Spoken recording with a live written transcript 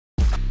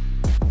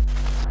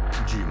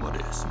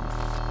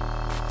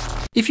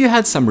If you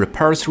had some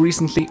repairs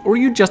recently, or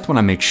you just want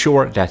to make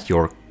sure that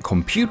your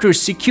computer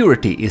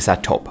security is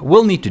at top,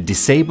 we'll need to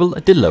disable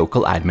the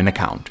local admin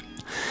account.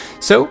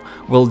 So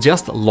we'll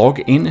just log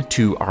in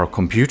to our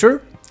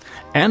computer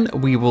and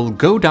we will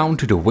go down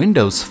to the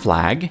Windows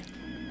flag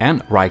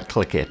and right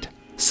click it.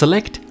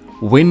 Select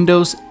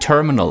Windows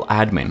Terminal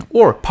Admin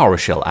or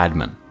PowerShell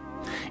Admin.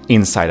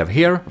 Inside of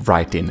here,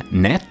 write in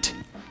net,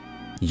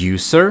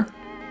 user,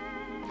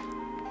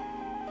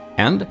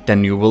 and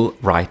then you will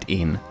write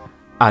in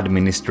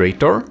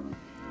administrator.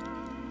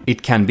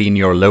 It can be in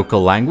your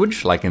local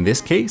language, like in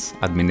this case,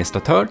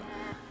 administrator,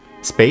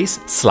 space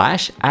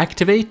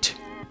 /activate,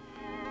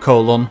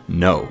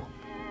 :no.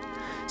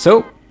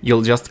 So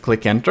you'll just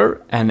click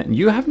enter and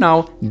you have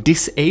now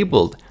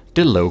disabled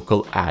the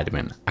local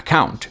admin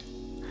account.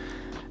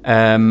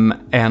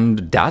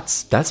 And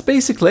that's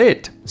basically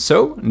it.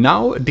 So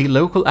now the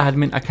local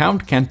admin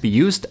account can't be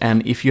used,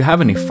 and if you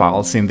have any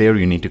files in there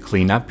you need to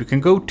clean up, you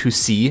can go to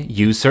see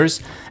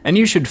users and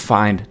you should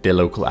find the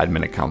local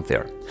admin account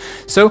there.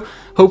 So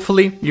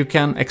hopefully you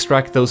can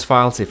extract those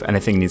files if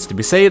anything needs to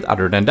be saved.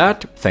 Other than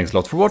that, thanks a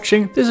lot for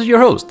watching. This is your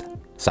host,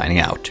 signing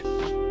out.